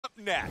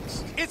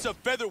next, it's a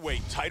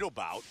featherweight title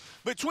bout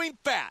between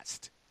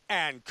Fast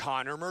and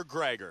Conor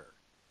McGregor.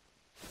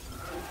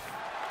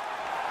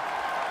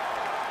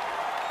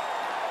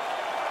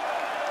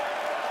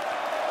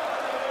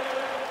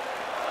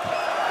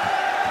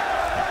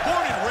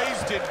 Born and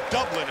raised in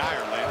Dublin,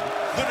 Ireland,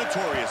 the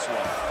notorious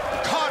one,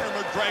 Conor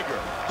McGregor,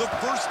 the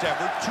first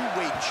ever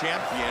two-weight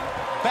champion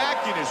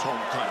back in his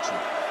home country.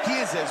 He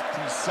is as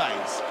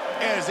precise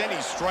as any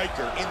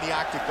striker in the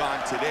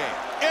octagon today.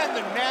 And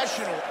the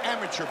national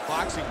amateur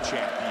boxing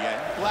champion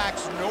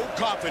lacks no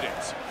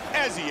confidence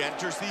as he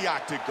enters the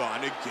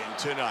octagon again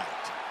tonight.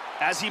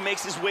 As he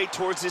makes his way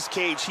towards this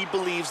cage, he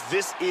believes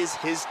this is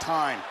his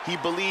time. He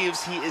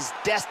believes he is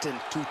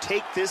destined to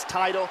take this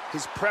title.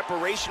 His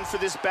preparation for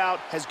this bout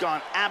has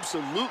gone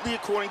absolutely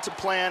according to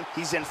plan.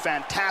 He's in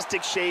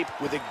fantastic shape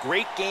with a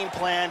great game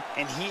plan,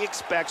 and he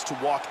expects to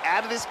walk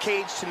out of this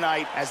cage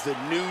tonight as the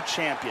new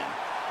champion.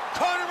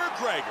 Conor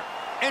McGregor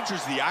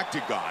enters the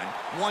octagon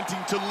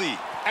wanting to lead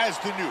as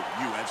the new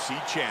UFC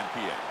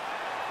champion.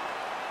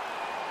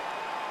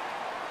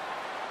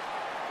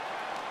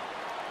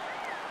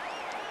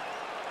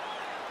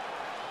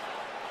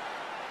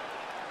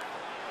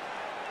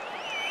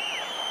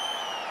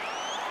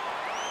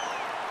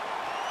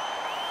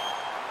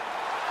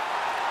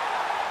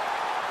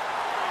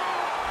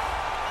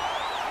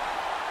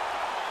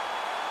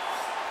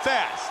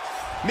 Fast,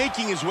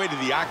 making his way to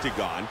the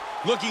octagon,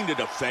 looking to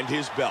defend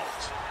his belt.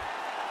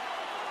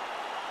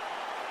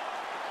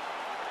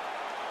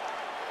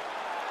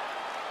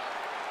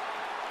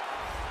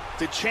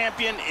 The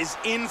champion is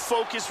in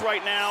focus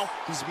right now.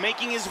 He's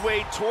making his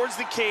way towards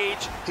the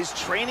cage. His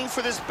training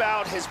for this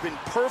bout has been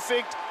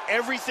perfect.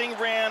 Everything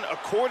ran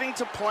according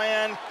to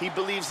plan. He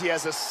believes he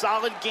has a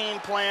solid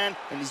game plan,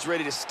 and he's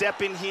ready to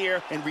step in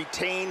here and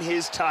retain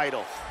his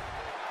title.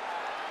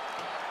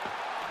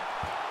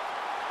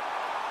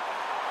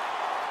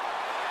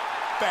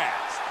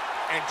 Fast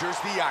enters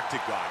the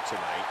octagon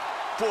tonight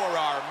for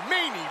our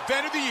main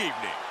event of the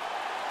evening.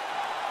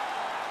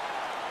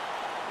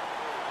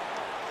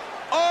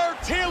 Our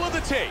tale of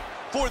the tape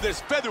for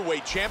this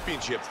featherweight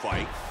championship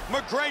fight.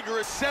 McGregor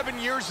is 7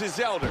 years his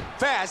elder.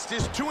 Fast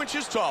is 2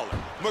 inches taller.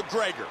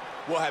 McGregor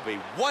will have a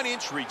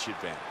 1-inch reach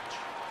advantage.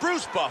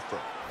 Bruce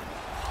Buffer.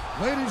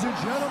 Ladies and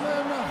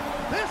gentlemen,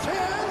 this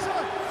is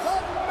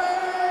the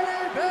main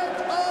event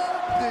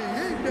of the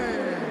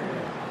evening.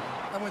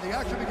 And when the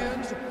action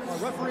begins, our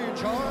referee in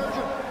charge,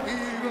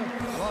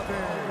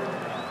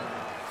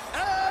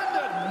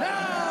 And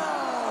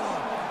now,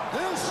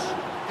 this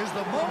is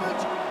the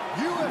moment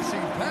UFC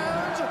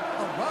fans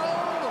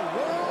around the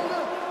world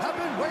have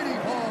been waiting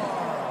for.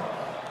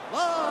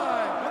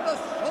 Live from the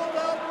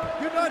sold-out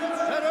United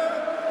Center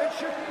in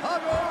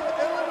Chicago,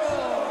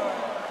 Illinois.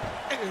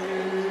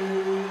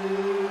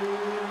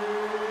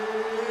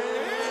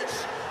 It's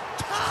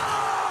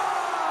time!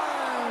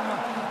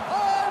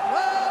 5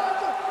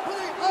 rounds for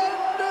the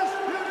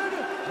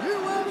undisputed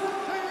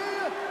UFC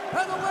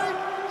Featherweight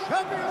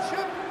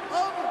Championship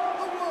of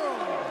the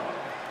world.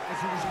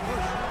 This is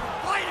first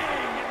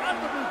fighting out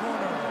of the blue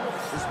corner.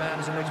 This man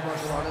is a mixed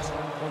martial artist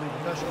holding a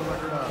professional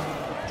record of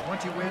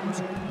 20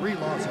 wins, 3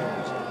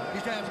 losses. He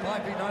stands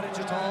 5 feet 9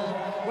 inches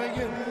tall, weighing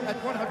in at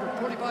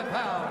 145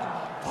 pounds.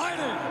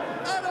 Fighting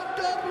out of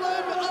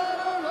Dublin,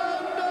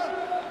 Ireland,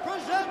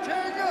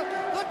 presenting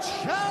the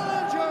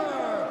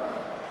challenger,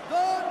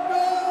 the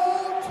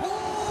notorious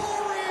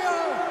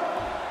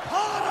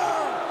Conor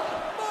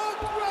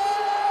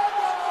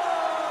McGregor.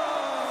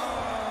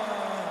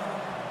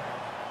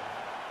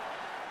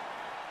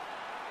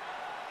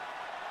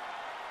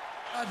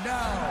 And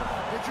now,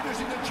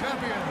 introducing the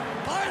champion,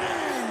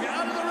 fighting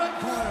out of the red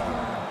corner.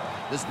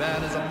 This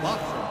man is a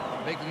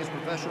boxer, making his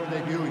professional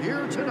debut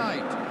here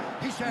tonight.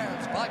 He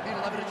stands 5 feet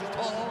 11 inches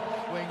tall,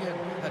 weighing in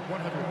at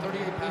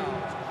 138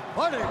 pounds.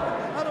 Fighting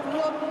out of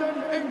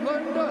London,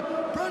 England,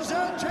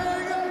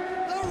 presenting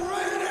the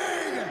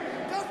reigning,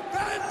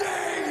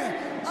 defending,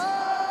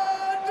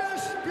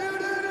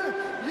 undisputed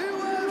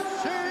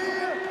UFC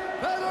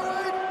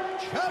featherweight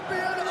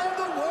champion of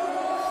the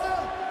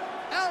world,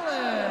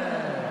 Allen.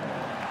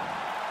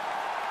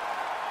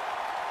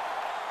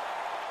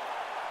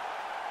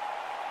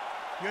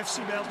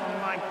 UFC belt on the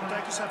line,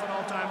 protect yourself at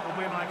all time,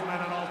 obey my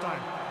command at all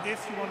time.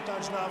 If you want to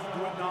touch love,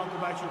 do it now, go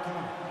back to your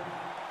corner.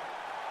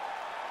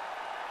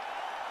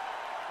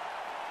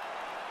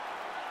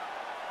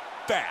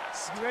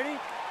 Fast. You ready?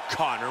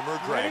 Conor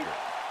McGregor. Ready?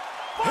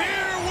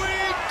 Here we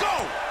go!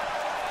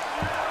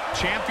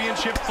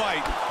 Championship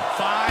fight.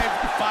 5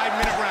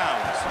 5-minute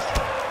rounds.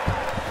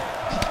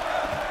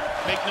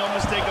 Make no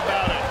mistake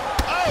about it.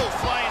 Oh,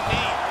 flying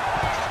knee.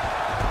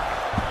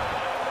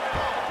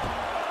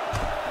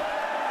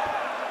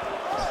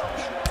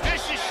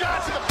 Vicious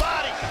shot to the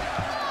body.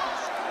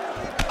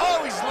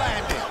 Oh, he's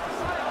landed.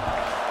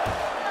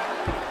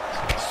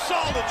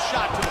 Solid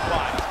shot to the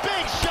body.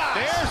 Big shot.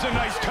 There's a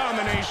nice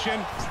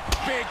combination.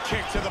 Big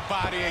kick to the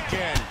body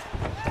again.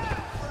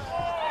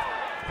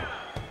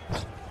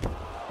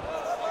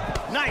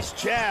 Nice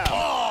jab.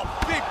 Oh,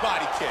 big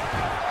body kick.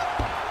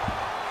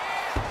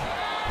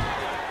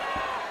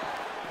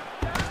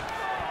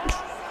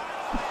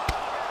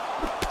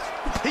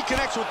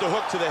 Hits with the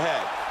hook to the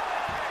head.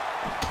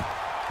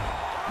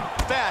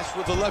 Fast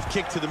with the left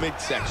kick to the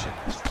midsection.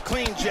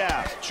 Clean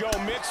jab. Joe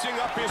mixing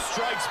up his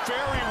strikes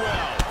very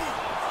well.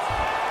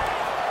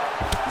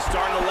 He's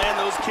starting to land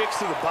those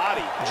kicks to the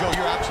body. Joe,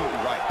 you're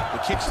absolutely right.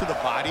 The kicks to the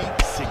body,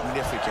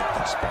 significant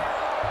thus far.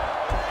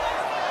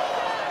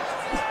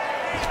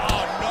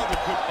 Oh, another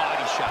good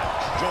body shot.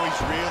 Joey's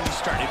really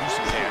starting to do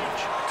some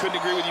damage. Couldn't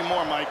agree with you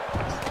more, Mike.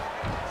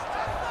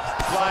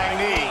 Flying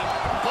knee.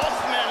 Both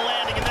men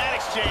landing in that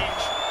exchange.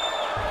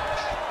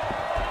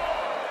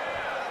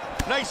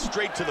 Nice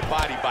straight to the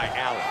body by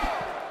Allen.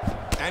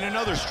 And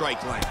another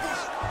strike lands.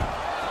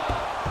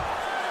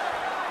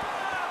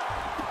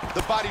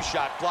 The body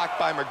shot blocked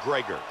by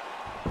McGregor.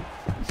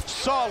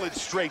 Solid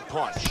straight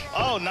punch.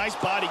 Oh, nice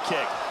body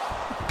kick.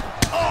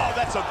 Oh,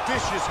 that's a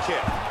vicious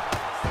kick.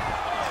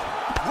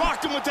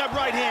 Rocked him with that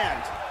right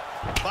hand.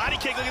 Body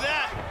kick, look at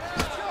that.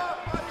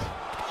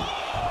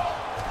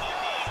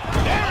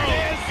 There it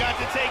is. Got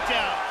the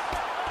takedown.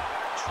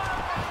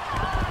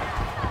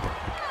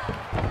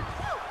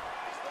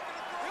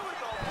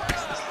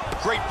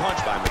 Great punch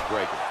by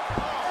McGregor.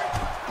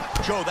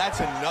 Joe,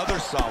 that's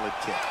another solid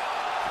kick.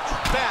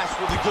 Fast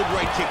with a good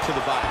right kick to the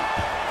body.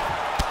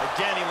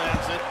 Again, he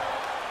lands it.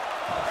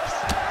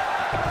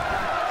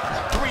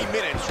 3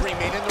 minutes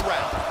remain in the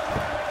round.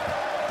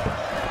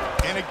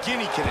 And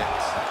again he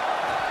connects.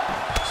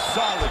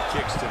 Solid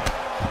kicks to him.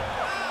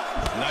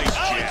 Nice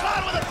jab. He caught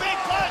him with a big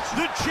punch.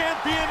 The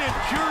champion in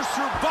pure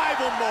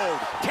survival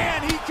mode. Can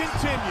he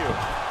continue?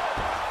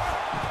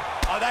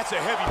 Oh, that's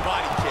a heavy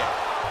body kick.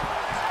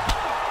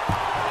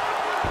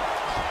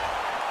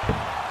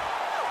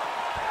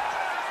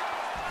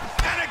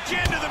 And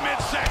again to the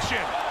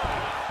midsection.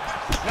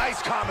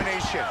 Nice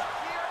combination.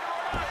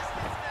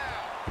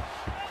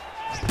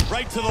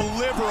 Right to the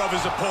liver of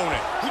his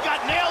opponent. He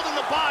got nailed in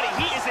the body.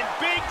 He is in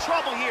big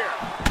trouble here.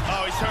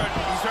 Oh, he's hurt.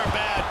 He's hurt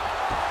bad.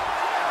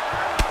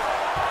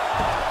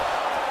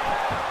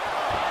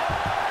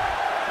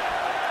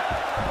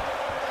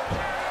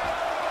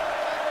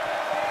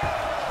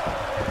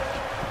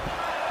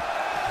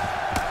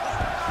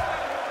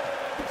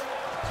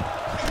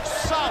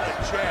 Solid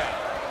jab.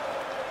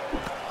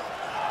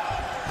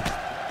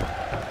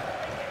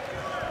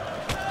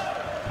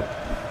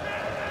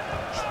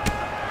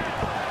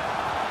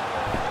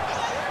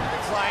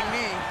 Flying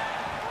knee.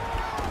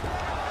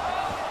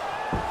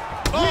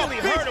 Really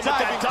hurt him with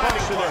that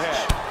diving to the punch.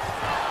 head.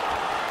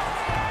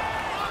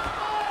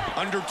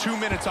 Under 2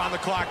 minutes on the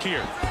clock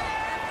here.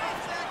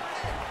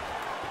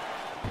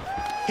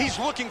 He's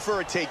looking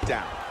for a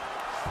takedown.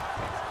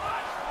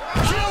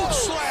 Huge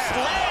slam.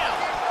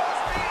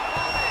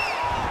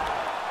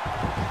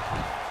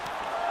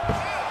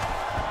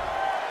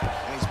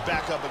 And he's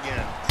back up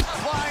again.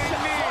 Flying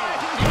knee.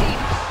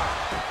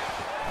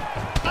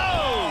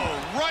 Oh,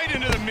 right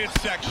into the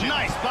midsection.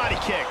 Nice body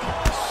kick.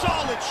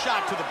 Solid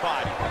shot to the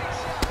body.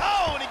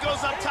 Oh, and he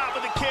goes up top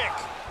of the kick.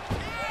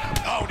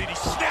 Oh, did he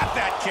snap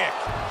that kick?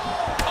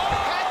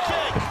 Head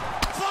kick.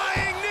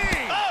 Flying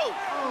knee. Oh,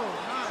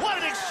 what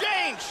an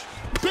exchange.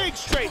 Big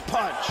straight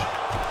punch.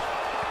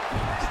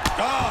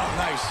 Oh,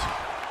 nice.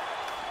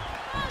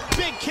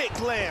 Big kick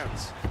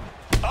lands.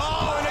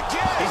 Oh, and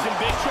again. He's in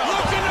big trouble.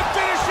 Looking to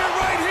finish it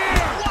right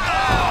here.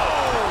 Wow.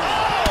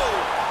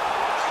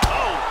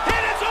 Oh.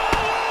 And it's all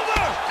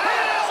over.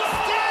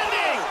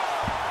 Outstanding.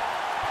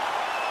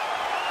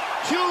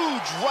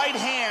 Huge right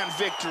hand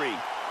victory.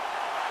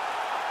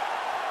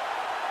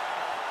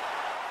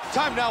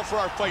 Time now for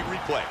our fight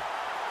replay.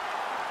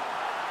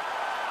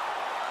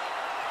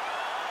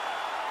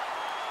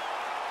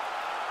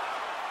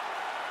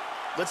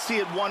 Let's see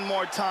it one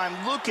more time.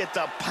 Look at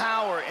the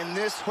power in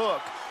this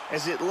hook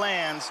as it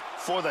lands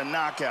for the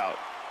knockout.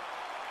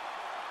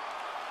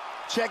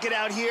 Check it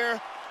out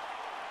here.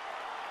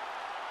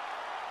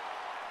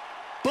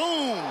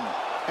 Boom!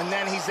 And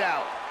then he's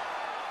out.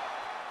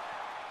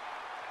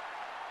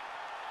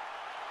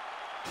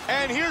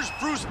 And here's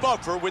Bruce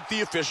Buffer with the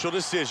official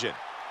decision.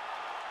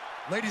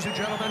 Ladies and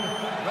gentlemen,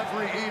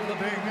 referee Yves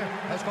Leving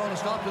has called a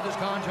stop to this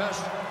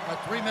contest at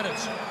 3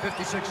 minutes,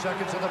 56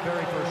 seconds of the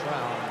very first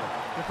round.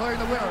 Declaring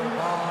the winner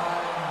by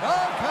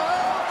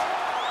knockout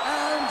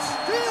and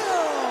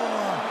still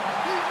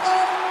the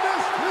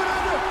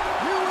undisputed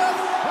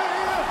UFC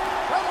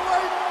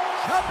featherweight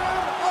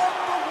champion of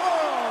the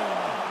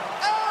world,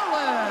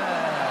 Allen.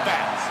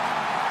 That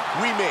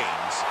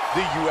remains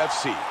the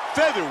UFC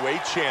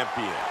featherweight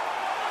champion.